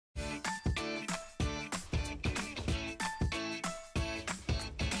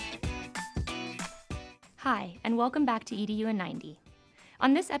Hi, and welcome back to EDU in 90.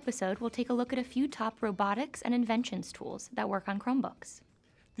 On this episode, we'll take a look at a few top robotics and inventions tools that work on Chromebooks.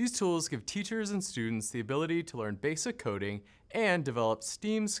 These tools give teachers and students the ability to learn basic coding and develop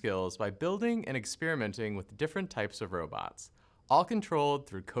STEAM skills by building and experimenting with different types of robots, all controlled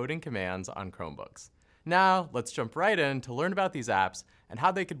through coding commands on Chromebooks. Now, let's jump right in to learn about these apps and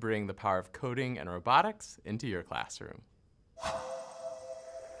how they could bring the power of coding and robotics into your classroom.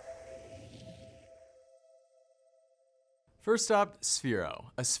 First up, Sphero,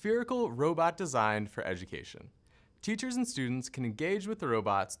 a spherical robot designed for education. Teachers and students can engage with the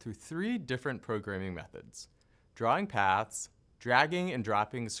robots through 3 different programming methods: drawing paths, dragging and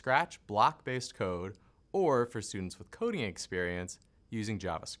dropping Scratch block-based code, or for students with coding experience, using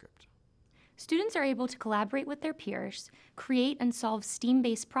JavaScript. Students are able to collaborate with their peers, create and solve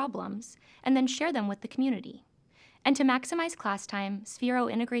STEAM-based problems, and then share them with the community. And to maximize class time, Sphero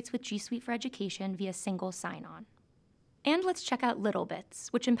integrates with GiZztb for Education via single sign-on. And let's check out littleBits,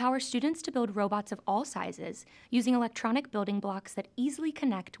 which empowers students to build robots of all sizes using electronic building blocks that easily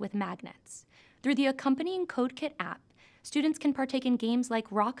connect with magnets. Through the accompanying CodeKit app, students can partake in games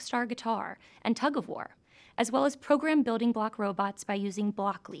like Rockstar Guitar and Tug of War, as well as program building block robots by using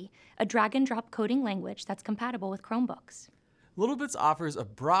Blockly, a drag-and-drop coding language that's compatible with Chromebooks. littleBits offers a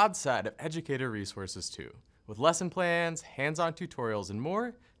broad set of educator resources too. With lesson plans, hands-on tutorials, and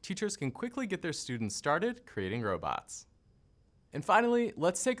more, teachers can quickly get their students started creating robots. And finally,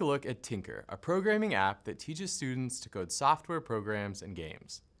 let's take a look at Tynker, a programming app that teaches students to code software programs and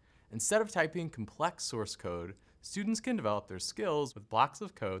games. Instead of typing complex source code, students can develop their skills with blocks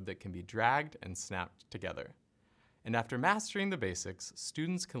of code that can be dragged and snapped together. And after mastering the basics,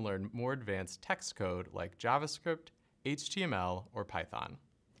 students can learn more advanced text code like JavaScript, HTML, or Python.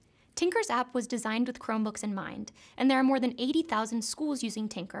 Tynker's app was designed with Chromebooks in mind, and there are more than 80,000 schools using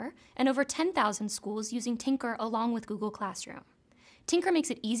Tynker and over 10,000 schools using Tynker along with Google Classroom. Tynker makes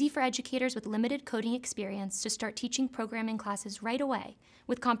it easy for educators with limited coding experience to start teaching programming classes right away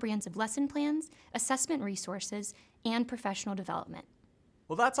with comprehensive lesson plans, assessment resources, and professional development.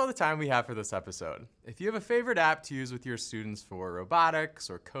 Well, that's all the time we have for this episode. If you have a favorite app to use with your students for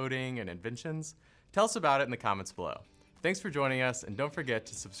robotics or coding and inventions, tell us about it in the comments below. Thanks for joining us, and don't forget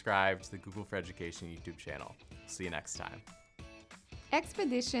to subscribe to the Google for Education YouTube channel. See you next time.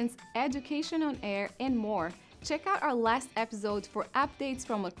 Expeditions, education on air, and more. Check out our last episode for updates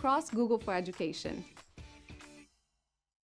from across Google for Education.